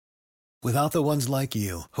Without the ones like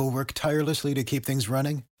you, who work tirelessly to keep things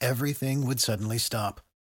running, everything would suddenly stop.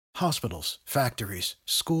 Hospitals, factories,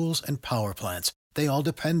 schools, and power plants, they all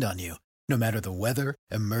depend on you. No matter the weather,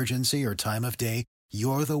 emergency, or time of day,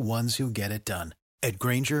 you're the ones who get it done. At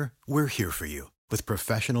Grainger, we're here for you with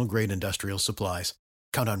professional-grade industrial supplies.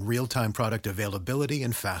 Count on real-time product availability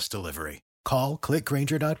and fast delivery. Call, click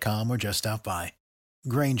Grainger.com, or just stop by.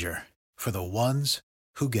 Grainger, for the ones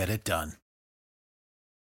who get it done.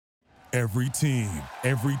 Every team,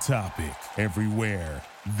 every topic, everywhere.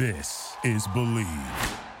 This is Believe.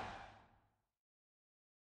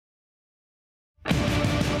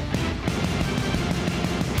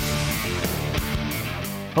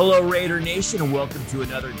 Hello, Raider Nation, and welcome to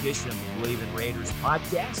another edition of the Believe in Raiders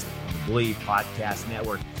podcast on the Believe Podcast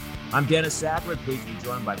Network. I'm Dennis Sackler, pleased to be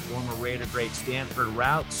joined by former Raider great Stanford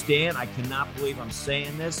Routt. Stan, I cannot believe I'm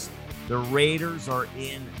saying this. The Raiders are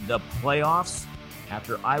in the playoffs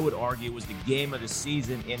after I would argue it was the game of the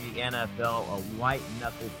season in the NFL, a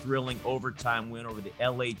white-knuckle, thrilling overtime win over the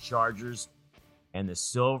LA Chargers, and the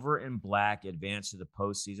Silver and Black advanced to the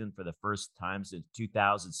postseason for the first time since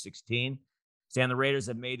 2016. Stan, the Raiders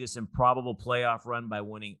have made this improbable playoff run by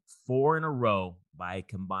winning 4 in a row by a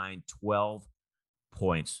combined 12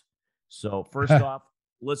 points. So first off,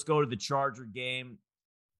 let's go to the Charger game.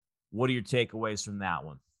 What are your takeaways from that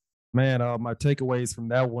one? Man, my takeaways from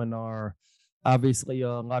that one are obviously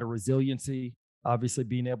a lot of resiliency, obviously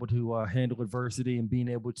being able to handle adversity and being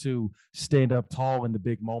able to stand up tall in the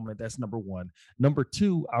big moment. That's number one. Number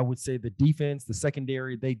two, I would say the defense, the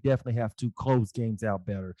secondary, they definitely have to close games out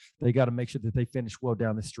better. They got to make sure that they finish well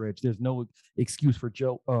down the stretch. There's no excuse for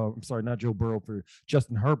Joe Burrow, for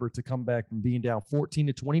Justin Herbert to come back from being down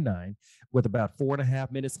 14-29 with about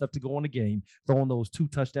 4.5 minutes left to go in the game, throwing those 2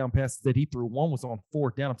 touchdown passes that he threw. One was on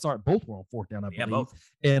 4th down. I'm sorry, both were on 4th down, I believe. Both.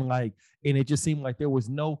 And it just seemed like there was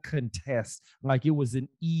no contest. Like it was an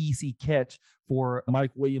easy catch for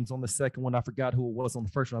Mike Williams on the second one. I forgot who it was on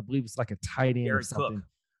the first one. I believe it's like a tight end or something. Cook.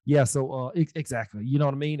 Yeah, so exactly. You know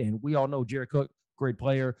what I mean? And we all know Jared Cook, great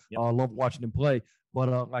player. Love watching him play.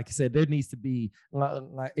 But like I said, there needs to be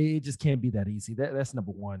it just can't be that easy. That's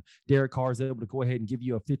number one. Derek Carr is able to go ahead and give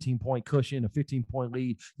you a 15-point cushion, a 15-point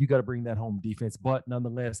lead. You got to bring that home defense. But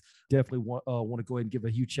nonetheless, definitely want to go ahead and give a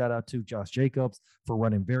huge shout out to Josh Jacobs for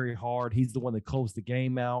running very hard. He's the one that closed the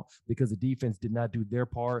game out because the defense did not do their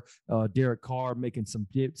part. Derek Carr making some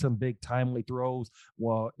big timely throws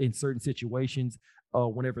in certain situations.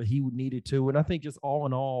 Whenever he needed to. And I think just all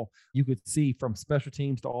in all, you could see from special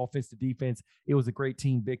teams to offense to defense, it was a great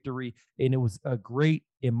team victory. And it was a great,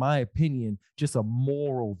 in my opinion, just a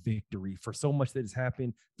moral victory for so much that has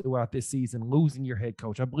happened throughout this season. Losing your head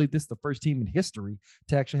coach. I believe this is the first team in history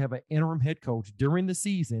to actually have an interim head coach during the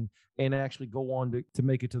season and actually go on to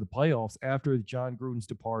make it to the playoffs after John Gruden's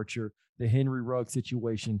departure, the Henry Ruggs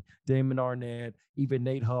situation, Damon Arnett, even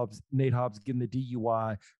Nate Hobbs getting the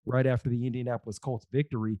DUI right after the Indianapolis Colts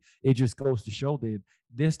victory. It just goes to show that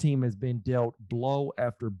this team has been dealt blow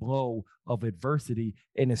after blow of adversity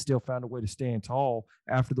and has still found a way to stand tall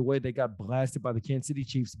after the way they got blasted by the Kansas City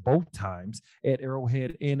Chiefs both times at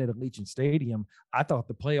Arrowhead and at Allegiant Stadium. I thought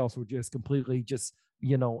the playoffs were just completely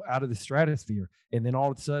out of the stratosphere. And then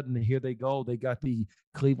all of a sudden, here they go. They got the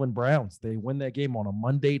Cleveland Browns. They win that game on a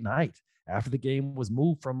Monday night after the game was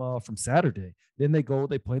moved from Saturday. Then they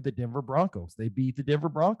play the Denver Broncos. They beat the Denver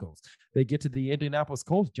Broncos. They get to the Indianapolis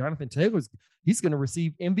Colts. Jonathan Taylor's, he's going to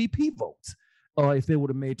receive MVP votes if they would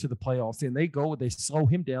have made to the playoffs. And they slow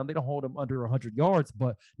him down. They don't hold him under 100 yards,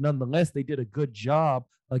 but nonetheless, they did a good job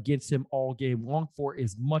against him all game long for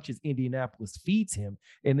as much as Indianapolis feeds him.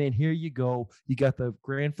 And then here you go. You got the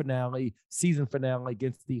grand finale, season finale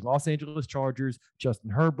against the Los Angeles Chargers. Justin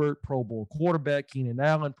Herbert, Pro Bowl quarterback. Keenan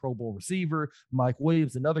Allen, Pro Bowl receiver. Mike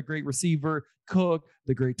Williams, another great receiver. Cook,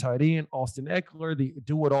 the great tight end. Austin Eckler, the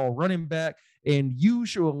do-it-all running back. And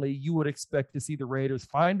usually you would expect to see the Raiders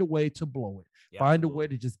find a way to blow it, find a way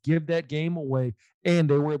to just give that game away. And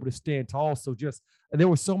they were able to stand tall. So there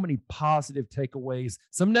were so many positive takeaways,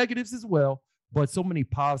 some negatives as well, but so many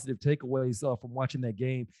positive takeaways from watching that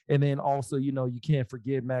game. And then also, you can't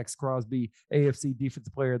forget Max Crosby, AFC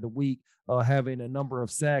Defensive Player of the Week, having a number of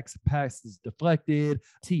sacks, passes deflected,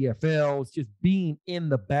 TFLs, just being in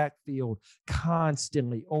the backfield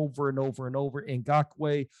constantly over and over and over.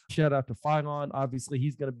 Ngakoue, shout out to Phylon. Obviously,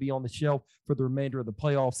 he's going to be on the shelf for the remainder of the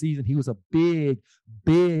playoff season. He was a big,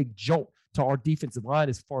 big jolt to our defensive line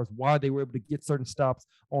as far as why they were able to get certain stops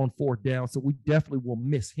on 4th down. So we definitely will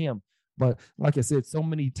miss him. But like I said, so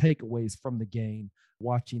many takeaways from the game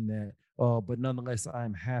watching that. But nonetheless,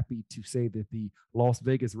 I'm happy to say that the Las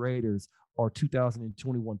Vegas Raiders are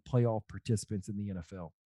 2021 playoff participants in the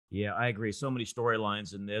NFL. Yeah, I agree. So many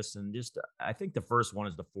storylines in this, and just I think the first one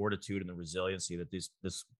is the fortitude and the resiliency that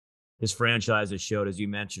this franchise has showed. As you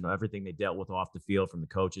mentioned, everything they dealt with off the field, from the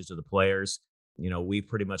coaches to the players. We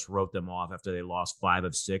pretty much wrote them off after they lost 5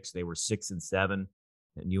 of 6. They were 6-7,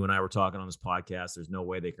 and you and I were talking on this podcast. There's no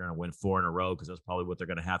way they're going to win 4 in a row, because that's probably what they're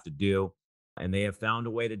going to have to do. And they have found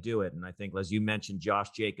a way to do it. And I think, as you mentioned, Josh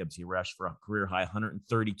Jacobs, he rushed for a career high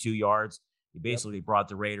 132 yards. He basically brought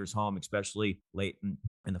the Raiders home, especially late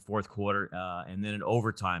in the fourth quarter, and then in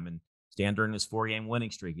overtime. And Stan, during this 4-game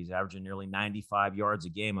winning streak, he's averaging nearly 95 yards a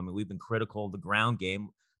game. I mean, we've been critical of the ground game,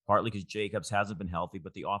 partly because Jacobs hasn't been healthy,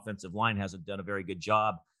 but the offensive line hasn't done a very good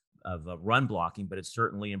job of run blocking, but it's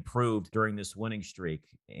certainly improved during this winning streak.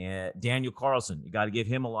 And Daniel Carlson, you got to give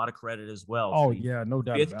him a lot of credit as well. Oh, yeah, no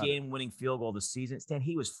doubt. 5th game winning field goal of the season. Stan,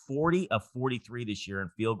 he was 40 of 43 this year in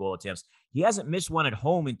field goal attempts. He hasn't missed one at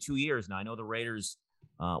home in 2 years. Now, I know the Raiders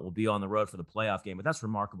will be on the road for the playoff game, but that's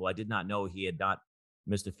remarkable. I did not know he had not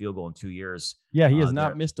missed a field goal in 2 years. Yeah, he has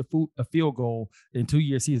not missed a field goal in 2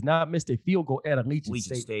 years. He has not missed a field goal at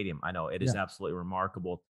Allegiant Stadium. I know. It is absolutely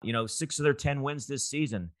remarkable. 6 of their 10 wins this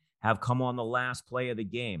season have come on the last play of the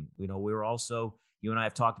game. We were also, you and I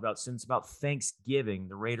have talked about, since about Thanksgiving,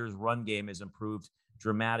 the Raiders' run game has improved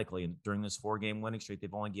dramatically. And during this 4-game winning streak,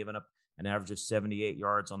 they've only given up an average of 78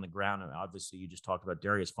 yards on the ground. And obviously, you just talked about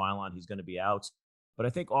Darius Philon. He's going to be out. But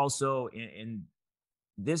I think also in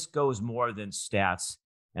this goes more than stats.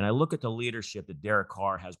 And I look at the leadership that Derek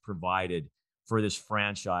Carr has provided for this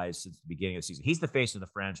franchise since the beginning of the season. He's the face of the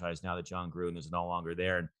franchise now that John Gruden is no longer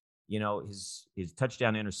there. And his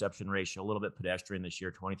touchdown interception ratio, a little bit pedestrian this year,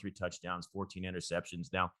 23 touchdowns, 14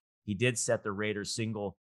 interceptions. Now, he did set the Raiders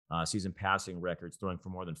single season passing records, throwing for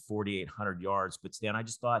more than 4,800 yards. But Stan, I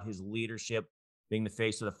just thought his leadership, being the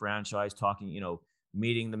face of the franchise, talking,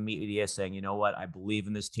 meeting the media, saying, you know what, I believe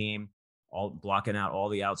in this team, all blocking out all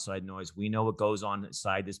the outside noise. We know what goes on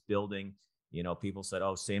inside this building. People said,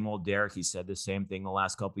 oh, same old Derek. He said the same thing the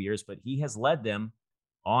last couple of years, but he has led them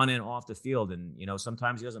on and off the field. And,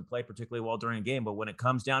 sometimes he doesn't play particularly well during a game, but when it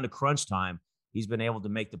comes down to crunch time, he's been able to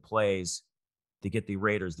make the plays to get the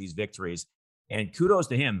Raiders these victories. And kudos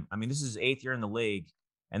to him. I mean, this is his 8th year in the league,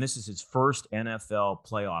 and this is his first NFL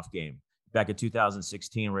playoff game. Back in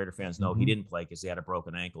 2016, Raider fans know he didn't play because he had a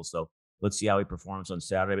broken ankle. So let's see how he performs on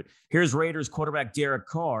Saturday. But here's Raiders quarterback Derek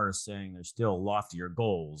Carr saying there's still loftier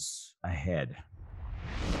goals ahead.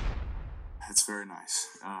 It's very nice.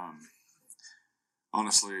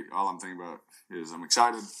 Honestly, all I'm thinking about is I'm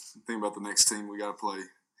excited, thinking about the next team we got to play,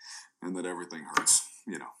 and that everything hurts.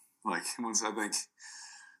 Once I think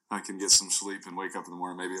I can get some sleep and wake up in the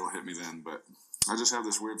morning, maybe it'll hit me then. But I just have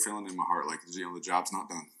this weird feeling in my heart, the job's not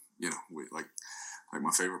done. Like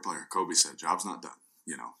my favorite player, Kobe, said, job's not done.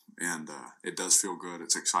 And it does feel good.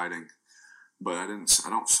 It's exciting. But I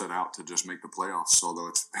don't set out to just make the playoffs, although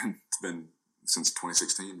it's been since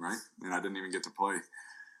 2016, right? And I didn't even get to play.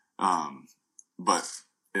 But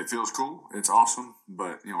it feels cool. It's awesome.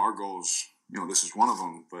 But, our goals, this is one of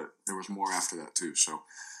them, but there was more after that too. So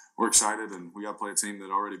we're excited, and we got to play a team that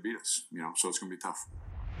already beat us, so it's going to be tough.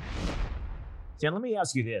 Dan, let me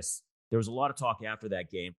ask you this. There was a lot of talk after that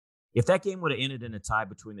game. If that game would have ended in a tie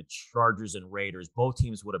between the Chargers and Raiders, both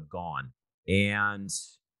teams would have gone. And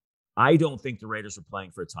I don't think the Raiders were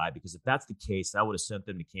playing for a tie, because if that's the case, that would have sent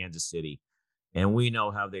them to Kansas City. And we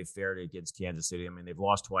know how they fared against Kansas City. I mean, they've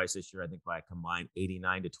lost twice this year, I think by a combined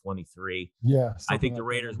 89-23. Yeah. I think the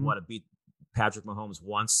Raiders want to beat Patrick Mahomes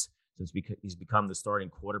once, since he's become the starting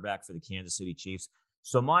quarterback for the Kansas City Chiefs.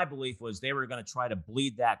 So my belief was they were going to try to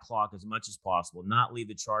bleed that clock as much as possible, not leave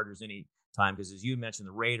the Chargers any time, because as you mentioned,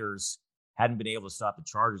 the Raiders hadn't been able to stop the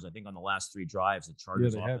Chargers. I think on the last 3 drives, the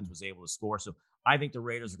Chargers offense was able to score. So I think the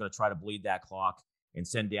Raiders are going to try to bleed that clock and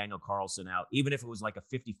send Daniel Carlson out, even if it was like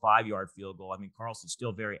a 55-yard field goal. I mean, Carlson's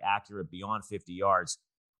still very accurate beyond 50 yards.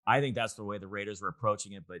 I think that's the way the Raiders were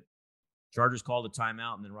approaching it, but Chargers called a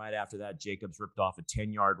timeout, and then right after that, Jacobs ripped off a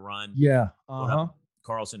 10-yard run. Yeah.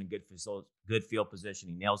 Carlson in good field position.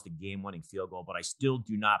 He nails the game-winning field goal, but I still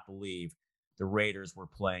do not believe the Raiders were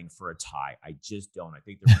playing for a tie. I just don't. I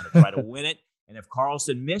think they're going to try to win it, and if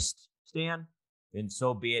Carlson missed, Stan, then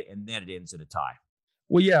so be it, and then it ends in a tie.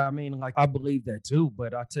 Well, yeah, I mean, I believe that too,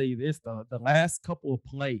 but I'll tell you this, the last couple of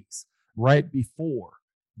plays right before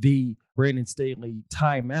the Brandon Staley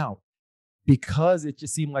timeout, because it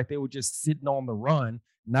just seemed like they were just sitting on the run,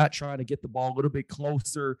 not trying to get the ball a little bit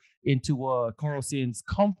closer into Carlson's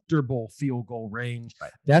comfortable field goal range.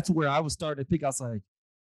 Right. That's where I was starting to think. I was like,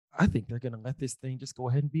 I think they're going to let this thing just go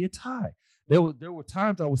ahead and be a tie. There were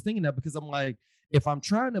times I was thinking that because I'm like, if I'm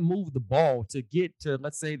trying to move the ball to get to,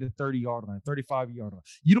 let's say, the 30-yard line, 35-yard line,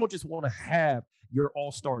 you don't just want to have your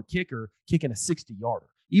all-star kicker kicking a 60-yarder.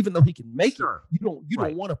 Even though he can make it, you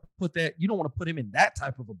don't want to put that. You don't want to put him in that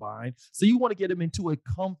type of a bind. So you want to get him into a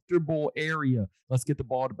comfortable area. Let's get the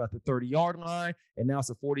ball to about the 30-yard line, and now it's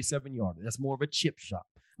a 47-yarder. That's more of a chip shot,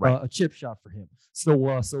 a chip shot for him.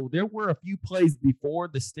 So there were a few plays before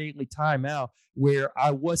the Staley timeout where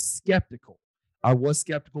I was skeptical.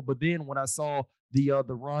 But then when I saw the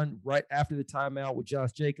run right after the timeout with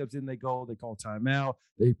Josh Jacobs, in they call timeout.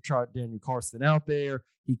 They trot Daniel Carson out there.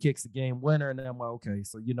 He kicks the game winner, and then I'm like, okay,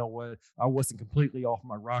 so you know what? I wasn't completely off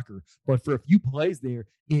my rocker. But for a few plays there,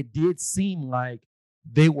 it did seem like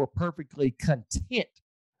they were perfectly content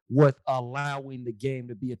with allowing the game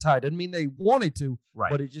to be a tie. Doesn't mean they wanted to,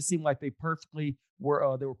 but it just seemed like they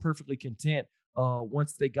were perfectly content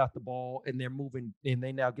once they got the ball and they're moving, and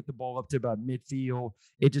they now get the ball up to about midfield.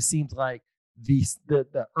 It just seems like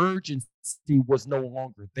the urgency was no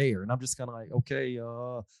longer there. And I'm just kind of like, okay,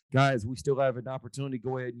 guys, we still have an opportunity to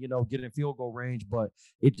go ahead and, get in field goal range. But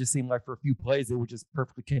it just seemed like for a few plays, they were just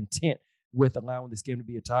perfectly content with allowing this game to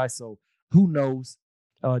be a tie. So who knows?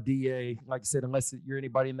 DA, like I said, unless you're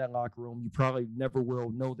anybody in that locker room, you probably never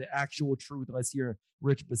will know the actual truth unless you're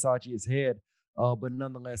Rich Bisaccia's head. But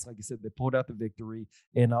nonetheless, like I said, they pulled out the victory,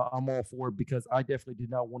 and I'm all for it because I definitely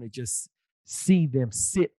did not want to just see them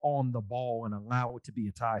sit on the ball and allow it to be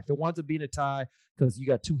a tie. If it winds up being a tie because you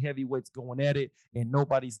got two heavyweights going at it and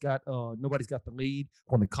nobody's got the lead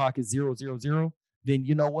when the clock is 0-0-0, then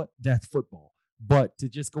you know what? That's football. But to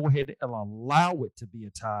just go ahead and allow it to be a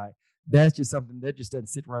tie, that's just something that just doesn't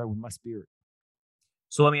sit right with my spirit.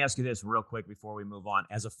 So let me ask you this real quick before we move on.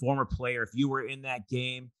 As a former player, if you were in that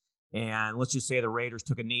game and let's just say the Raiders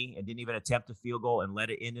took a knee and didn't even attempt a field goal and let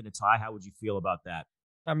it end in a tie, how would you feel about that?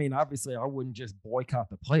 I mean, obviously, I wouldn't just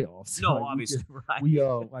boycott the playoffs. No, obviously, right.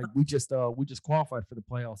 We just qualified for the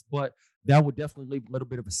playoffs, but that would definitely leave a little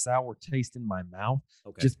bit of a sour taste in my mouth,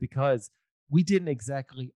 just because we didn't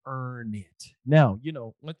exactly earn it. Now,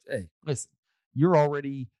 listen, you're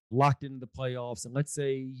already locked into the playoffs, and let's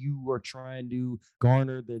say you are trying to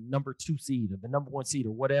garner the number 2 seed or the number 1 seed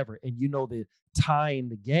or whatever, and that tying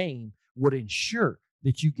the game would ensure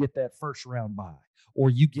that you get that first round bye, or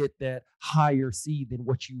you get that higher seed than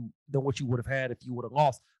what you would have had if you would have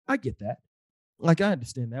lost. I get that. Like, I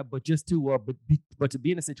understand that, but just to but to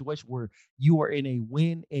be in a situation where you are in a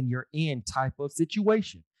win and you're in type of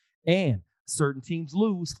situation, and certain teams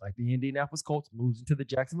lose, like the Indianapolis Colts losing to the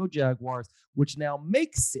Jacksonville Jaguars, which now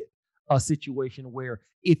makes it a situation where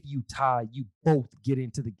if you tie, you both get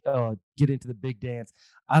into the big dance.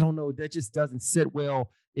 I don't know. That just doesn't sit well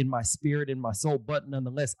in my spirit, in my soul. But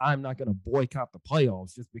nonetheless, I'm not going to boycott the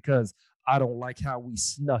playoffs just because I don't like how we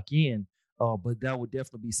snuck in. But that would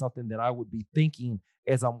definitely be something that I would be thinking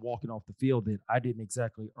as I'm walking off the field, that I didn't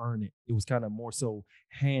exactly earn it. It was kind of more so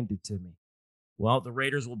handed to me. Well, the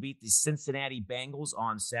Raiders will beat the Cincinnati Bengals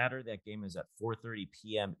on Saturday. That game is at 4:30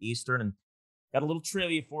 p.m. Eastern. And got a little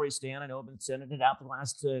trivia for you, Stan. I know I've been sending it out the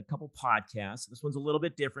last couple podcasts. This one's a little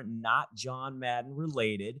bit different, not John Madden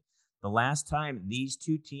related. The last time these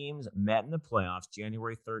two teams met in the playoffs,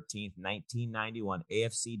 January 13th, 1991,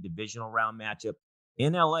 AFC divisional round matchup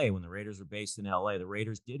in LA when the Raiders were based in LA. The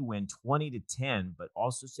Raiders did win 20-10, but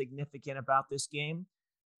also significant about this game,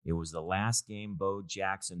 it was the last game Bo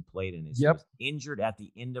Jackson played in. He was injured at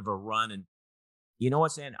the end of a run. And you know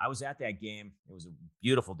what, Sam? I was at that game. It was a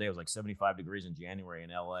beautiful day. It was like 75 degrees in January in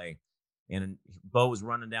LA. And Bo was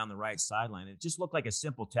running down the right sideline. It just looked like a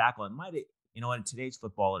simple tackle. It might have, in today's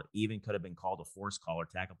football, it even could have been called a forced collar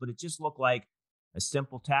tackle, but it just looked like a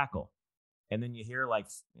simple tackle. And then you hear,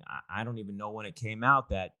 I don't even know when it came out,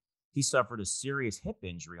 that he suffered a serious hip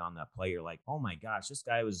injury on that play. You're like, oh my gosh, this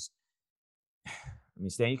guy was... I mean,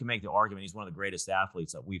 Stan, you can make the argument he's one of the greatest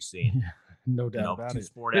athletes that we've seen. Yeah, no doubt about it.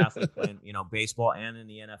 Two-sport athlete playing, baseball and in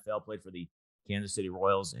the NFL, played for the Kansas City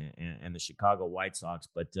Royals and the Chicago White Sox,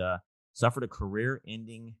 but suffered a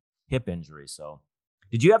career-ending hip injury. So,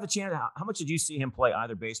 did you have the chance? How much did you see him play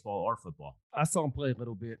either baseball or football? I saw him play a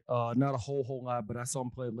little bit, not a whole lot, but I saw him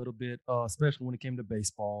play a little bit, especially when it came to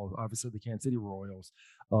baseball. Obviously, the Kansas City Royals,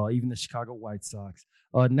 even the Chicago White Sox.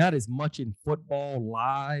 Not as much in football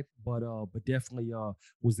live, but definitely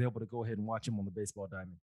was able to go ahead and watch him on the baseball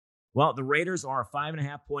diamond. Well, the Raiders are a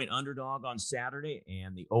 5.5-point underdog on Saturday,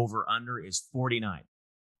 and the over/under is 49.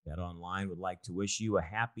 BetOnline would like to wish you a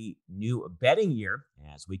happy new betting year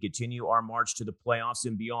as we continue our march to the playoffs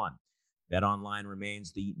and beyond. BetOnline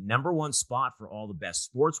remains the number one spot for all the best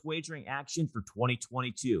sports wagering action for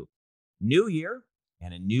 2022. New year,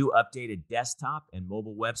 and a new updated desktop and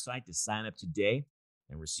mobile website to sign up today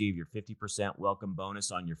and receive your 50% welcome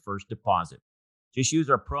bonus on your first deposit. Just use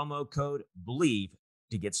our promo code BLEAV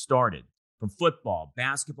to get started. From football,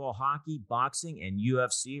 basketball, hockey, boxing, and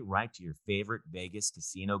UFC, right to your favorite Vegas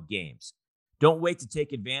casino games. Don't wait to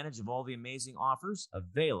take advantage of all the amazing offers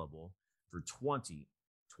available for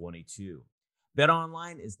 2022.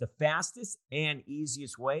 BetOnline is the fastest and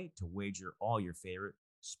easiest way to wager all your favorite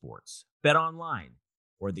sports. BetOnline,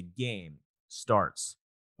 where the game starts.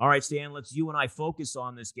 All right, Stan, let's you and I focus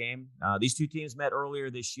on this game. These two teams met earlier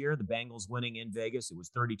this year. The Bengals winning in Vegas. It was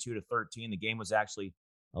 32-13. The game was actually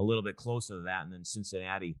a little bit closer to that, and then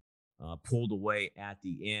Cincinnati pulled away at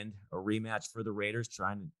the end. A rematch for the Raiders,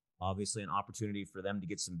 obviously an opportunity for them to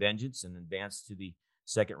get some vengeance and advance to the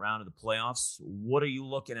second round of the playoffs. What are you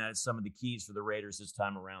looking at as some of the keys for the Raiders this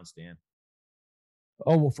time around, Stan?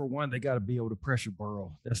 Oh, well, for one, they got to be able to pressure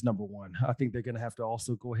Burrow. That's number one. I think they're going to have to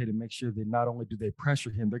also go ahead and make sure that not only do they pressure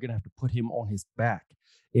him, they're going to have to put him on his back.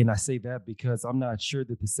 And I say that because I'm not sure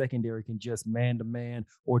that the secondary can just man-to-man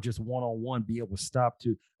or just one-on-one be able to stop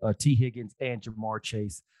to T. Higgins and Jamar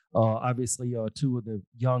Chase. Obviously, two of the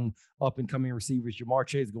young up-and-coming receivers, Jamar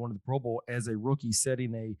Chase going to the Pro Bowl as a rookie,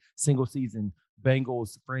 setting a single-season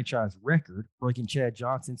Bengals franchise record, breaking Chad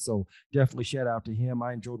Johnson. So definitely shout out to him.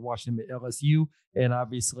 I enjoyed watching him at LSU, and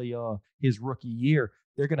obviously his rookie year.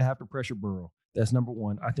 They're going to have to pressure Burrow. That's number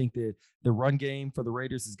one. I think that the run game for the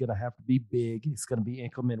Raiders is going to have to be big. It's going to be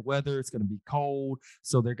inclement weather. It's going to be cold.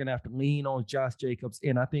 So they're going to have to lean on Josh Jacobs.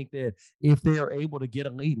 And I think that if they are able to get a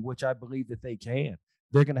lead, which I believe that they can,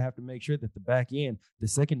 they're going to have to make sure that the back end, the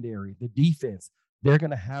secondary, the defense, they're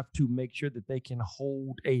going to have to make sure that they can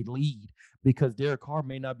hold a lead because Derek Carr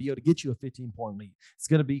may not be able to get you a 15-point lead. It's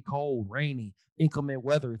going to be cold, rainy, inclement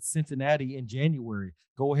weather. It's Cincinnati in January.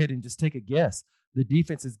 Go ahead and just take a guess. The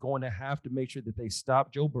defense is going to have to make sure that they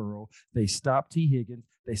stop Joe Burrow, they stop T. Higgins,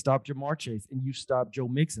 they stop Jamar Chase, and you stop Joe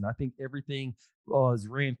Mixon. I think everything is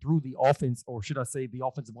ran through the offense, or should I say the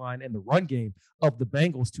offensive line and the run game of the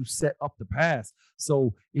Bengals to set up the pass.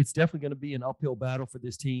 So it's definitely going to be an uphill battle for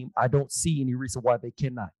this team. I don't see any reason why they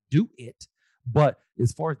cannot do it. But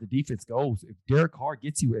as far as the defense goes, if Derek Carr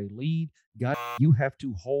gets you a lead, guys, you have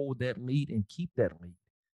to hold that lead and keep that lead.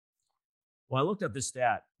 Well, I looked up this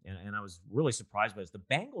stat, and I was really surprised by this. The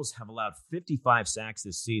Bengals have allowed 55 sacks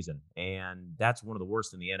this season, and that's one of the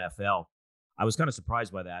worst in the NFL. I was kind of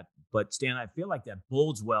surprised by that. But, Stan, I feel like that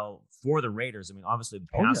bodes well for the Raiders. I mean, obviously the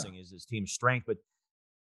passing is his team's strength, but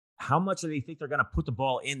how much do they think they're going to put the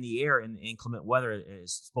ball in the air in inclement weather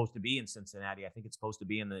is supposed to be in Cincinnati? I think it's supposed to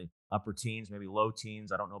be in the upper teens, maybe low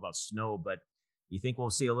teens. I don't know about snow, but you think we'll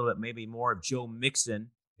see a little bit maybe more of Joe Mixon.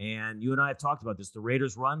 And you and I have talked about this. The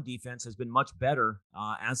Raiders' run defense has been much better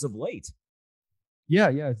as of late. Yeah,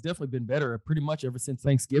 it's definitely been better pretty much ever since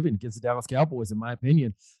Thanksgiving against the Dallas Cowboys, in my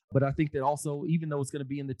opinion. But I think that also, even though it's going to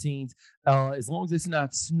be in the teens, as long as it's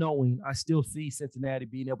not snowing, I still see Cincinnati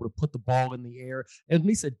being able to put the ball in the air at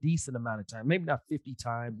least a decent amount of time. Maybe not 50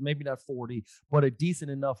 times, maybe not 40, but a decent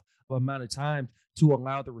enough amount of time to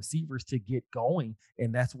allow the receivers to get going.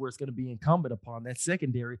 And that's where it's going to be incumbent upon that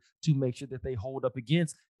secondary to make sure that they hold up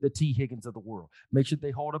against the T. Higgins of the world. Make sure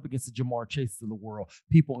they hold up against the Jamar Chases of the world,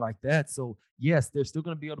 people like that. So, yes, they're still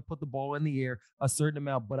going to be able to put the ball in the air a certain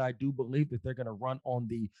amount, but I do believe that they're going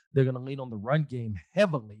to lean on the run game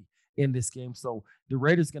heavily in this game. So the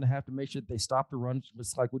Raiders are going to have to make sure that they stop the run,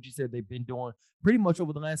 just like what you said they've been doing pretty much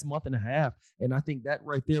over the last month and a half. And I think that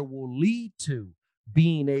right there will lead to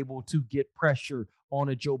being able to get pressure on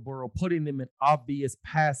a Joe Burrow, putting them in obvious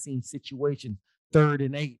passing situations, 3rd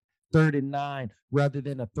and 8, 3rd and 9, rather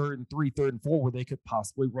than a 3rd and 3, 3rd and 4, where they could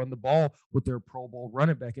possibly run the ball with their Pro Bowl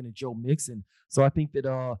running back in a Joe Mixon. So I think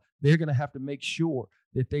that they're going to have to make sure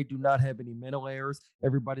that they do not have any mental errors.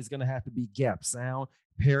 Everybody's going to have to be gap sound.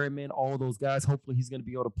 Perryman, all of those guys, hopefully he's going to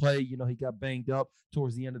be able to play. You know, he got banged up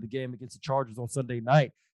towards the end of the game against the Chargers on Sunday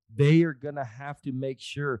night. They are going to have to make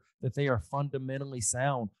sure that they are fundamentally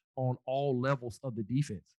sound on all levels of the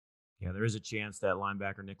defense. Yeah, there is a chance that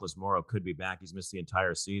linebacker Nicholas Morrow could be back. He's missed the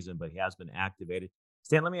entire season, but he has been activated.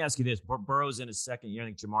 Stan, let me ask you this. Burrow's in his second year. I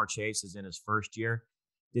think Jamar Chase is in his first year.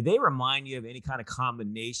 Did they remind you of any kind of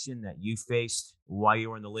combination that you faced while you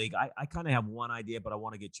were in the league? I kind of have one idea, but I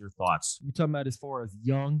want to get your thoughts. You talking about as far as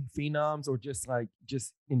young phenoms or just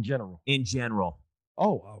in general? In general.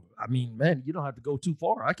 Oh, I mean, man, you don't have to go too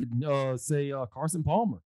far. I could say Carson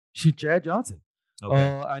Palmer, Chad Johnson. Okay.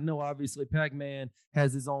 I know obviously Pac-Man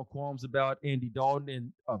has his own qualms about Andy Dalton,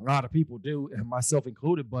 and a lot of people do, and myself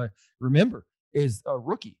included. But remember, is a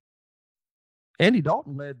rookie. Andy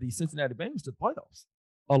Dalton led the Cincinnati Bengals to the playoffs,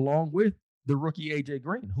 along with the rookie A.J.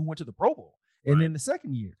 Green, who went to the Pro Bowl. And then the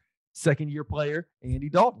second year player, Andy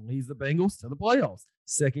Dalton leads the Bengals to the playoffs.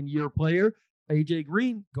 Second year player, AJ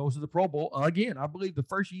Green goes to the Pro Bowl. Again, I believe the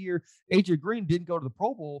first year AJ Green didn't go to the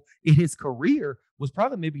Pro Bowl in his career was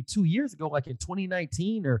probably maybe 2 years ago, like in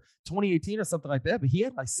 2019 or 2018 or something like that. But he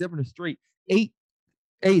had like 7 or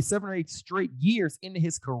 8 straight years into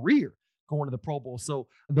his career going to the Pro Bowl. So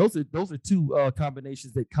those are two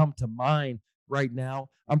combinations that come to mind right now.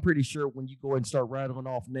 I'm pretty sure when you go and start rattling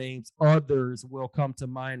off names, others will come to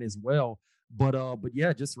mind as well. But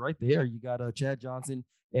yeah, just right there, you got Chad Johnson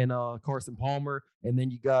and Carson Palmer, and then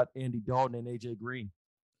you got Andy Dalton and AJ Green.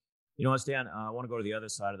 You know what, Stan? I want to go to the other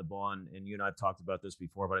side of the ball, and you and I have talked about this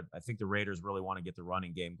before, but I think the Raiders really want to get the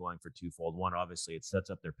running game going for twofold. One, obviously, it sets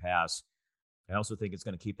up their pass. I also think it's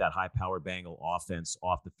going to keep that high-powered Bengal offense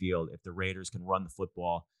off the field if the Raiders can run the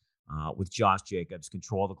football with Josh Jacobs,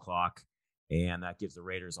 control the clock, and that gives the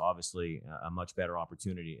Raiders, obviously, a much better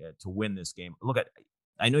opportunity to win this game. Look,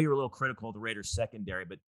 I know you're a little critical of the Raiders' secondary,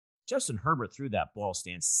 but Justin Herbert threw that ball,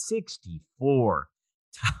 Stan, 64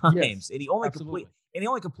 times, yes, and he only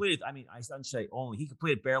completed. I mean, I shouldn't say only. He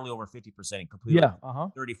completed barely over 50%. He completed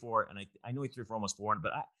 34, and I know he threw for almost 400,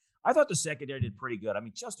 but I thought the secondary did pretty good. I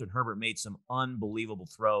mean, Justin Herbert made some unbelievable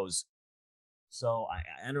throws. So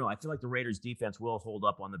I don't know. I feel like the Raiders' defense will hold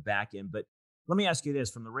up on the back end. But let me ask you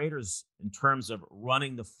this: from the Raiders, in terms of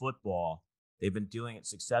running the football, they've been doing it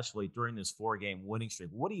successfully during this 4-game winning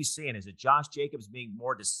streak. What are you seeing? Is it Josh Jacobs being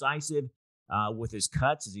more decisive with his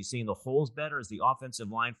cuts? Is he seeing the holes better? Is the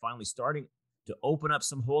offensive line finally starting to open up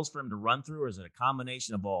some holes for him to run through, or is it a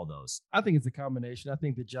combination of all those? I think it's a combination. I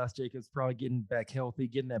think that Josh Jacobs probably getting back healthy,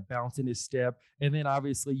 getting that bounce in his step. And then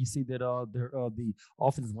obviously you see that the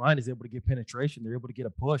offensive line is able to get penetration. They're able to get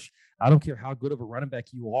a push. I don't care how good of a running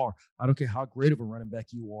back you are. I don't care how great of a running back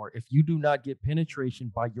you are. If you do not get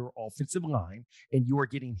penetration by your offensive line and you are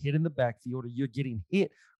getting hit in the backfield or you're getting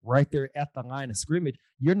hit right there at the line of scrimmage,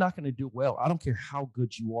 you're not going to do well. I don't care how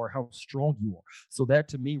good you are, how strong you are. So that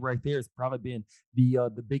to me right there has probably been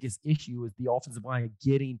the biggest issue is the offensive line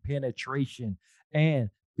getting penetration. And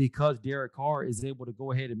because Derek Carr is able to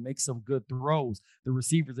go ahead and make some good throws, the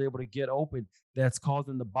receivers are able to get open. That's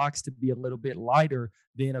causing the box to be a little bit lighter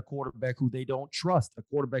than a quarterback who they don't trust, a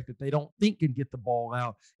quarterback that they don't think can get the ball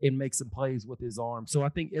out and make some plays with his arm. So I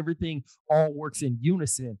think everything all works in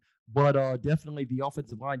unison. But definitely the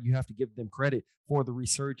offensive line, you have to give them credit for the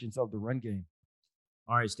resurgence of the run game.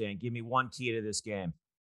 All right, Stan, give me one key to this game.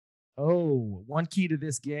 Oh, one key to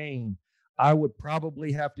this game. I would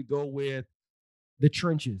probably have to go with the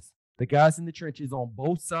trenches. The guys in the trenches on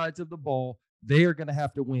both sides of the ball, they are going to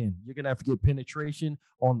have to win. You're going to have to get penetration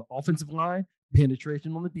on the offensive line,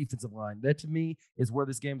 penetration on the defensive line. That to me is where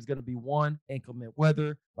this game is going to be won. Inclement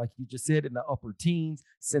weather, like you just said, in the upper teens,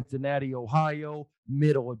 Cincinnati, Ohio,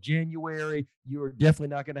 middle of January. You're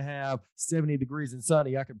definitely not going to have 70 degrees and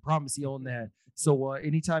sunny. I can promise you on that. So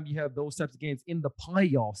anytime you have those types of games in the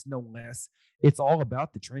playoffs, no less, it's all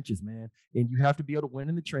about the trenches, man. And you have to be able to win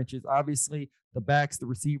in the trenches. Obviously, the backs, the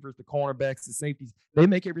receivers, the cornerbacks, the safeties, they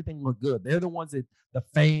make everything look good. They're the ones that the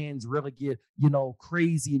fans really get,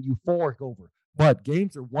 crazy and euphoric over. But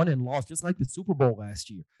games are won and lost, just like the Super Bowl last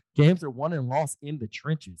year. Games are won and lost in the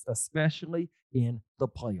trenches, especially in the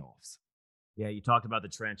playoffs. Yeah, you talked about the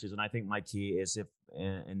trenches, and I think my key is if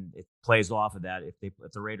it plays off of that. If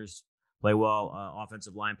the Raiders play well,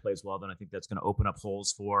 offensive line plays well, then I think that's going to open up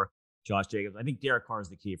holes for Josh Jacobs. I think Derek Carr is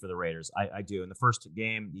the key for the Raiders. I do. In the first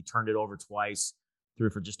game, he turned it over twice, threw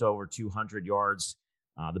for just over 200 yards.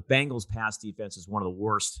 The Bengals' pass defense is one of the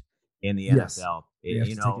worst in the NFL.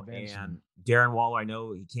 And Darren Waller, I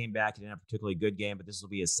know he came back. He didn't have a particularly good game, but this will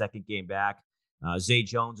be his second game back. Zay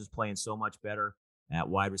Jones is playing so much better at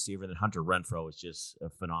wide receiver than Hunter Renfrow is just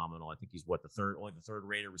phenomenal. I think he's only the third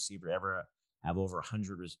Raider receiver to ever have over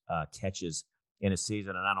 100 catches in a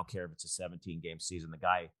season. And I don't care if it's a 17-game season. The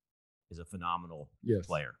guy is a phenomenal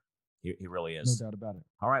player. He really is. No doubt about it.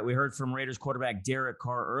 All right, we heard from Raiders quarterback Derek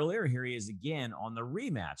Carr earlier. Here he is again on the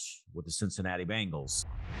rematch with the Cincinnati Bengals.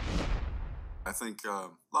 I think a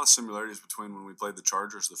lot of similarities between when we played the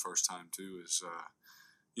Chargers the first time, too, is,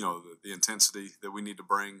 the intensity that we need to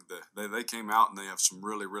bring. They came out and they have some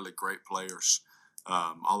really, really great players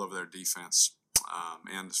all over their defense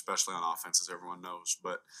and especially on offense, as everyone knows.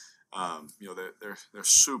 But, they're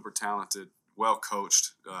super talented, well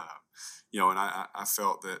coached, and I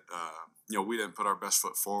felt that, we didn't put our best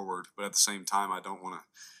foot forward, but at the same time, I don't want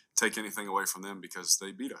to take anything away from them because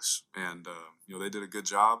they beat us. And, they did a good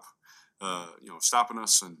job, stopping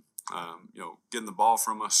us and, getting the ball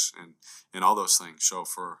from us and all those things. So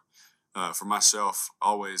for myself,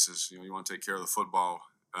 always is, you want to take care of the football,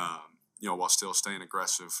 while still staying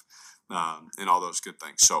aggressive, and all those good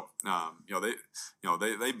things. So,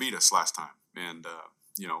 they beat us last time, and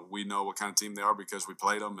we know what kind of team they are because we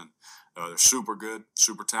played them, and they're super good,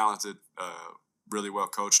 super talented, really well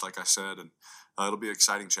coached, like I said, and it'll be an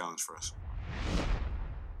exciting challenge for us.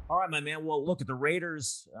 All right, my man. Well, look, at the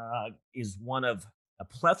Raiders is one of a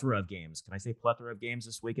plethora of games. Can I say plethora of games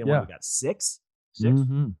this weekend? Yeah. We got six.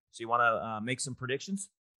 Mm-hmm. So you want to make some predictions?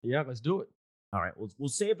 Yeah, let's do it. All right, we'll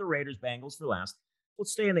save the Raiders Bengals for last.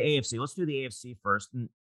 Let's stay in the AFC. Let's do the AFC first. And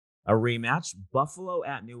a rematch, Buffalo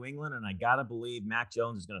at New England, and I gotta believe Mac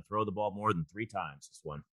Jones is going to throw the ball more than 3 times this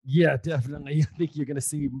one. Yeah, definitely. I think you're going to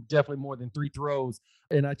see definitely more than 3 throws.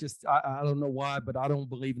 And I don't know why, but I don't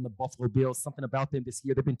believe in the Buffalo Bills. Something about them this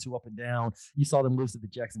year, they've been too up and down. You saw them lose to the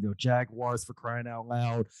Jacksonville Jaguars, for crying out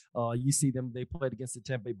loud. You see them, they played against the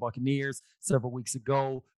Tampa Bay Buccaneers several weeks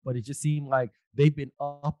ago, but it just seemed like they've been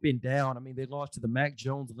up and down. I mean, they lost to the Mac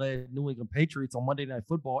Jones-led New England Patriots on Monday Night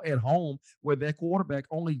Football at home, where their quarterback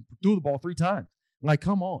only threw the ball 3 times. Like,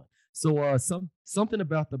 come on. So something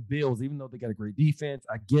about the Bills, even though they got a great defense,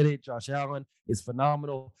 I get it. Josh Allen is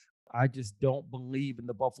phenomenal. I just don't believe in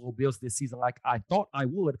the Buffalo Bills this season like I thought I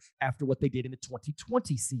would after what they did in the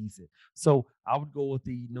 2020 season. So I would go with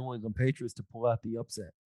the New England Patriots to pull out the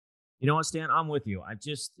upset. You know what, Stan? I'm with you.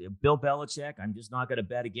 Bill Belichick, I'm just not going to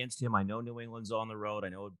bet against him. I know New England's on the road. I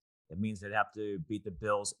know it means they'd have to beat the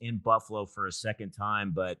Bills in Buffalo for a second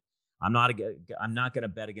time, but I'm not going to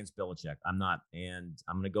bet against Belichick. I'm not. And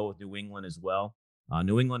I'm going to go with New England as well.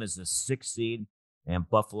 New England is the 6th seed, and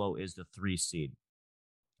Buffalo is the 3 seed.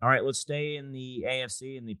 All right, let's stay in the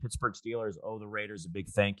AFC, and the Pittsburgh Steelers owe the Raiders a big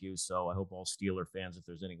thank you. So I hope all Steeler fans, if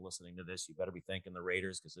there's any listening to this, you better be thanking the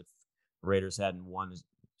Raiders, because if the Raiders hadn't won,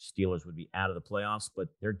 Steelers would be out of the playoffs. But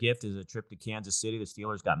their gift is a trip to Kansas City. The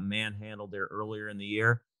Steelers got manhandled there earlier in the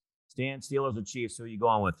year. Stan, Steelers or Chiefs, who are you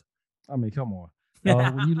going with? I mean, come on.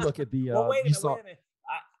 When you look at the well, wait a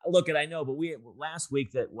minute. I know, but we last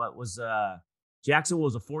week that Jacksonville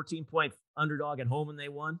was a 14-point underdog at home and they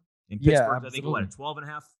won. In Pittsburgh, I think what, a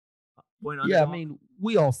 12.5 point underdog? Yeah, I mean,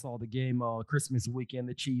 we all saw the game Christmas weekend,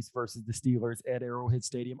 the Chiefs versus the Steelers at Arrowhead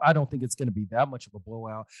Stadium. I don't think it's going to be that much of a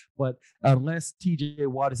blowout, but unless TJ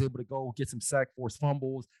Watt is able to go get some sack force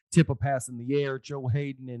fumbles, tip a pass in the air, Joe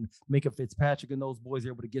Hayden and Minka Fitzpatrick and those boys are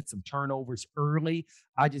able to get some turnovers early,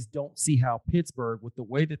 I just don't see how Pittsburgh, with the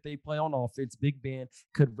way that they play on offense, Big Ben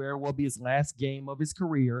could very well be his last game of his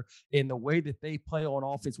career. And the way that they play on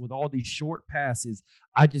offense with all these short passes,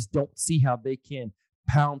 I just don't see how they can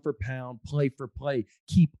pound for pound, play for play,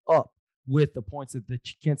 keep up with the points that the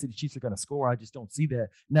Kansas City Chiefs are going to score. I just don't see that.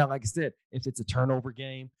 Now, like I said, if it's a turnover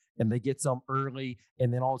game and they get some early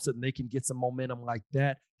and then all of a sudden they can get some momentum like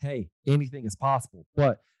that, hey, anything is possible.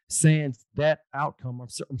 But sans that outcome,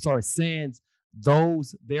 sans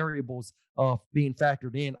those variables being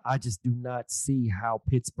factored in, I just do not see how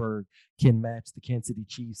Pittsburgh can match the Kansas City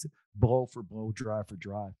Chiefs blow for blow, drive for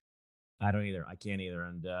drive. I don't either. I can't either.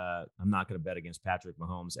 And I'm not going to bet against Patrick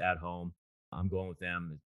Mahomes at home. I'm going with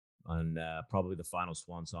them on probably the final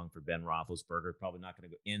swan song for Ben Roethlisberger. Probably not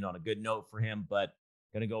going to end on a good note for him, but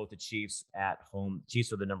going to go with the Chiefs at home.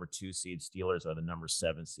 Chiefs are the number 2 seed. Steelers are the number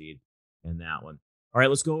 7 seed in that one. All right,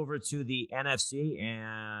 let's go over to the NFC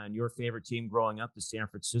and your favorite team growing up, the San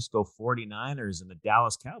Francisco 49ers and the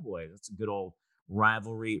Dallas Cowboys. That's a good old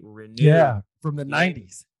rivalry renewed. Yeah, from the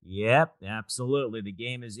 90s. Yep, absolutely. The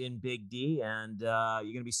game is in Big D, and you're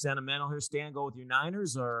going to be sentimental here, Stan. Go with your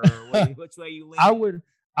Niners, or which way you lean?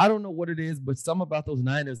 I don't know what it is, but something about those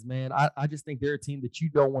Niners, man. I just think they're a team that you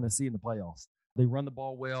don't want to see in the playoffs. They run the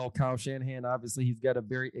ball well. Kyle Shanahan, obviously, he's got a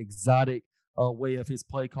very exotic way of his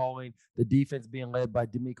play calling. The defense being led by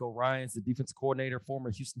DeMeco Ryans, the defensive coordinator,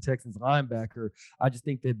 former Houston Texans linebacker. I just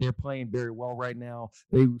think that they're playing very well right now.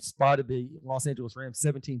 They spotted the Los Angeles Rams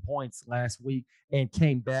 17 points last week and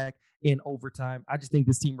came back in overtime. I just think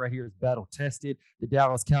this team right here is battle tested. The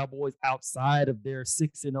Dallas Cowboys, outside of their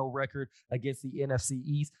 6-0 record against the NFC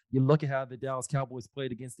East, you look at how the Dallas Cowboys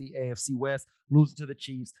played against the AFC West, losing to the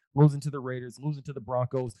Chiefs, losing to the Raiders, losing to the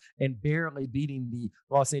Broncos, and barely beating the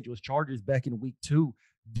Los Angeles Chargers back in week 2.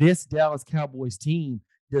 This Dallas Cowboys team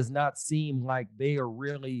does not seem like they are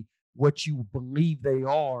really what you believe they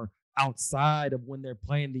are outside of when they're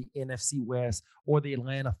playing the NFC West or the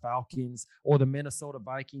Atlanta Falcons or the Minnesota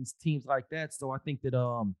Vikings, teams like that. So I think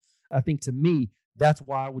to me, that's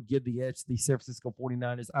why I would give the edge to the San Francisco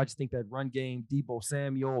 49ers. I just think that run game, Deebo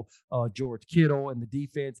Samuel, George Kittle, and the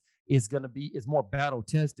defense is more battle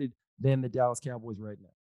tested than the Dallas Cowboys right now.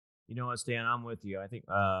 You know what, Stan, I'm with you. I think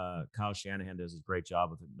Kyle Shanahan does a great job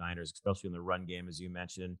with the Niners, especially in the run game, as you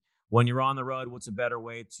mentioned. When you're on the road, what's a better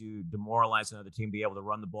way to demoralize another team, be able to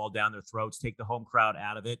run the ball down their throats, take the home crowd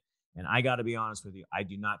out of it? And I got to be honest with you, I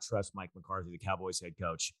do not trust Mike McCarthy, the Cowboys head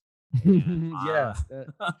coach. And,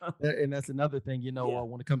 and that's another thing,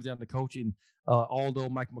 when it comes down to coaching, although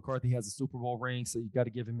Mike McCarthy has a Super Bowl ring, so you got to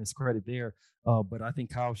give him his credit there. But I think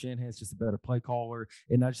Kyle Shanahan's just a better play caller.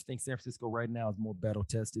 And I just think San Francisco right now is more battle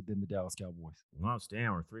tested than the Dallas Cowboys. Well,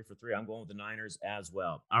 Stan, we're 3 for 3. I'm going with the Niners as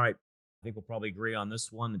well. All right. I think we'll probably agree on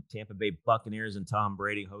this one. The Tampa Bay Buccaneers and Tom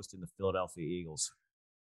Brady hosting the Philadelphia Eagles.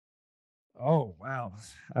 Oh, wow.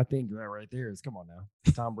 I think that right there is, come on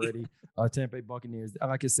now, Tom Brady, Tampa Bay Buccaneers.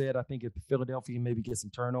 Like I said, I think if Philadelphia maybe get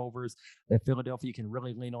some turnovers, that Philadelphia can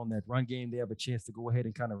really lean on that run game. They have a chance to go ahead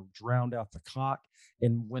and kind of drown out the clock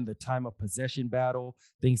and win the time of possession battle,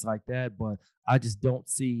 things like that. But I just don't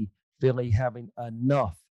see Philly having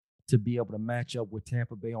enough to be able to match up with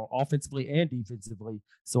Tampa Bay on offensively and defensively.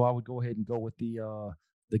 So I would go ahead and go with the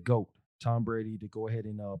GOAT, Tom Brady, to go ahead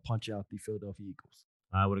and punch out the Philadelphia Eagles.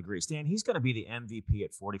 I would agree. Stan, he's going to be the MVP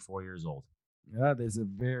at 44 years old. Yeah, there's a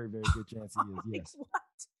very, very good chance he is, yes.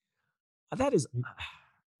 What? That is...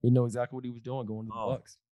 He know exactly what he was doing going to the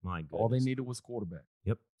Bucs. My goodness. All they needed was quarterback.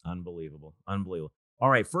 Yep. Unbelievable. All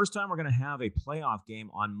right, first time we're going to have a playoff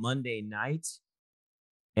game on Monday night.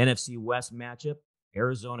 NFC West matchup.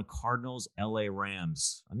 Arizona Cardinals, LA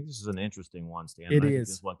Rams. I think this is an interesting one, Stan. It is. Think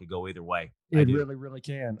this one could go either way. It really, really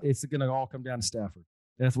can. It's going to all come down to Stafford.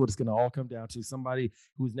 That's what it's going to all come down to. Somebody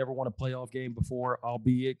who's never won a playoff game before,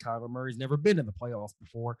 albeit Kyler Murray's never been in the playoffs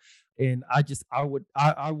before. And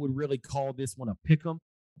I would really call this one a pick 'em.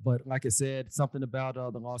 But like I said, something about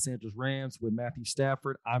the Los Angeles Rams with Matthew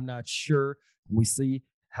Stafford, I'm not sure. We see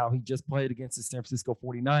how he just played against the San Francisco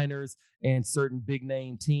 49ers and certain big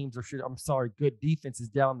name teams, good defenses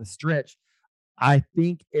down the stretch. I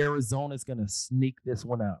think Arizona's going to sneak this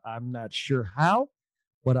one out. I'm not sure how,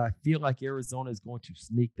 but I feel like Arizona is going to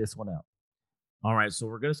sneak this one out. All right, so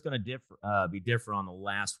we're just going to be different on the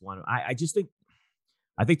last one. I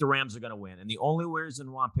think the Rams are going to win, and the only reason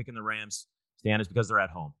why I'm picking the Rams, Stan, is because they're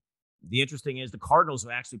at home. The interesting is the Cardinals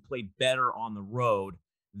have actually played better on the road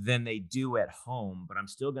than they do at home, but I'm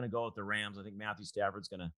still going to go with the Rams. I think Matthew Stafford's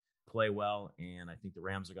going to play well, and I think the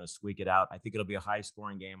Rams are going to squeak it out. I think it'll be a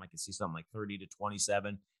high-scoring game. I can see something like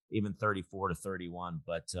 30-27, even 34-31,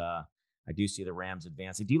 but I do see the Rams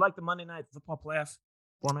advancing. Do you like the Monday Night Football playoff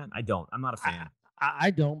format? I don't. I'm not a fan.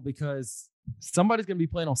 I don't, because somebody's going to be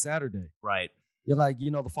playing on Saturday. Right. You're like,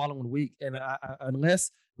 the following week. And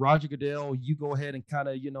unless Roger Goodell, you go ahead and kind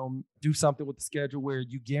of, do something with the schedule where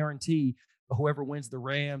you guarantee whoever wins the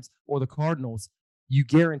Rams or the Cardinals, you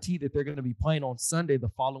guarantee that they're going to be playing on Sunday the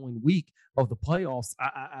following week of the playoffs.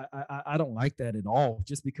 I don't like that at all,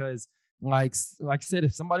 just because, like I said,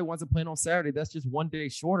 if somebody wasn't playing on Saturday, that's just one day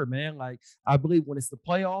shorter, man. Like, I believe when it's the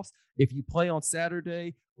playoffs, if you play on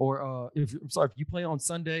Saturday or if you play on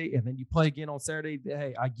Sunday and then you play again on Saturday,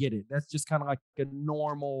 hey, I get it. That's just kind of like a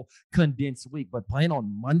normal condensed week. But playing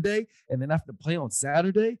on Monday and then have to play on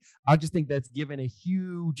Saturday, I just think that's giving a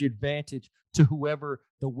huge advantage to whoever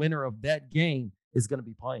the winner of that game is going to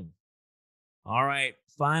be playing. All right,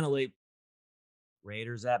 finally,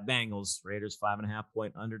 Raiders at Bengals. Raiders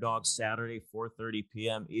 5.5-point underdogs Saturday, 4:30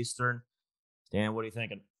 p.m. Eastern. Dan, what are you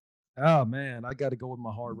thinking? Oh, man, I got to go with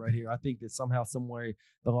my heart right here. I think that somehow, some way,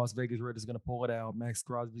 the Las Vegas Raiders are going to pull it out. Max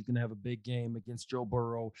Crosby's going to have a big game against Joe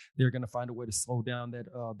Burrow. They're going to find a way to slow down that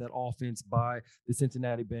offense by the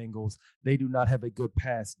Cincinnati Bengals. They do not have a good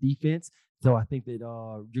pass defense. So I think that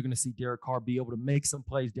you're going to see Derek Carr be able to make some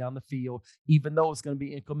plays down the field, even though it's going to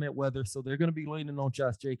be inclement weather. So they're going to be leaning on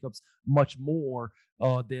Josh Jacobs much more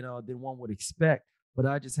than one would expect. But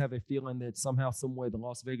I just have a feeling that somehow, some way, the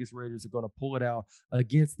Las Vegas Raiders are going to pull it out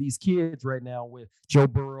against these kids right now with Joe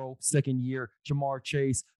Burrow, second year, Jamar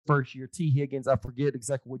Chase, first year, T. Higgins. I forget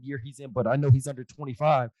exactly what year he's in, but I know he's under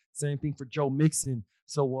 25. Same thing for Joe Mixon.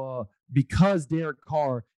 So because Derek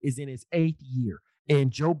Carr is in his 8th year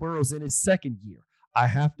and Joe Burrow's in his 2nd year, I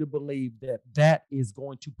have to believe that is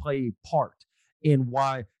going to play a part in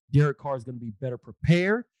why Derek Carr is going to be better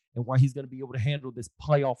prepared and why he's going to be able to handle this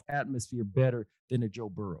playoff atmosphere better than a Joe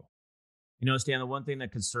Burrow. Stan, the one thing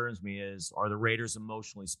that concerns me is, are the Raiders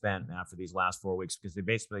emotionally spent after these last 4 weeks? Because they've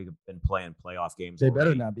basically been playing playoff games. They already.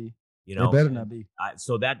 Better not be. They better not be.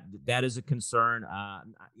 So that is a concern.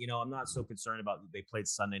 I'm not so concerned about they played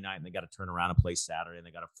Sunday night and they got to turn around and play Saturday and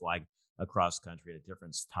they got to fly across country at a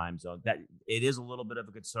different time zone. That it is a little bit of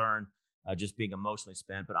a concern, just being emotionally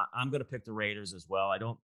spent. But I'm going to pick the Raiders as well.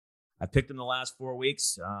 I picked them the last 4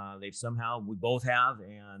 weeks. We both have,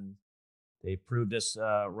 and they've proved us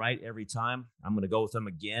right every time. I'm going to go with them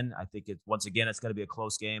again. I think it's going to be a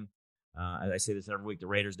close game. I say this every week, the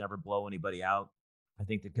Raiders never blow anybody out. I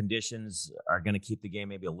think the conditions are going to keep the game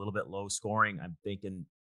maybe a little bit low scoring. I'm thinking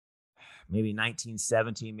maybe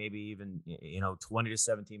 19-17, maybe even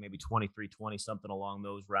 20-17, maybe 23-20, something along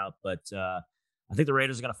those routes. But I think the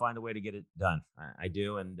Raiders are going to find a way to get it done. I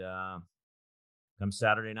do. And come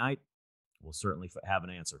Saturday night, we'll certainly have an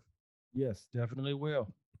answer. Yes, definitely will.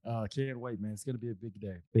 Can't wait, man. It's going to be a big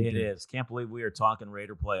day. It is. Can't believe we are talking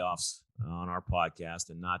Raider playoffs on our podcast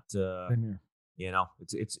and not. Same here.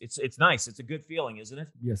 It's nice. It's a good feeling, isn't it?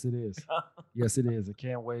 Yes, it is. Yes, it is. I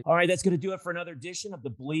can't wait. All right, that's going to do it for another edition of the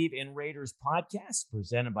Believe in Raiders podcast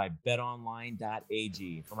presented by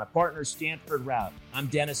BetOnline.ag. For my partner, Stanford Route, I'm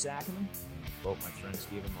Dennis Ackerman. Quote my friend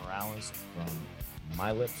Steven Morales, from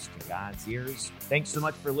my lips to God's ears. Thanks so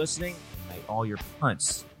much for listening. May all your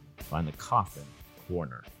punts find the coffin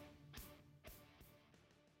corner.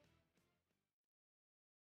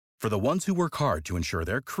 For the ones who work hard to ensure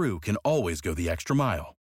their crew can always go the extra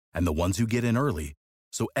mile, and the ones who get in early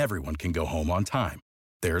so everyone can go home on time,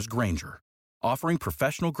 there's Grainger, offering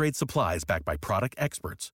professional-grade supplies backed by product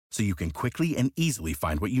experts so you can quickly and easily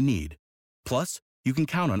find what you need. Plus, you can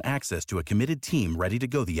count on access to a committed team ready to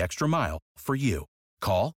go the extra mile for you.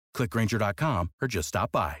 Call, click Grainger.com, or just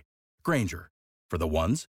stop by. Grainger, for the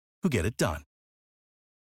ones who get it done.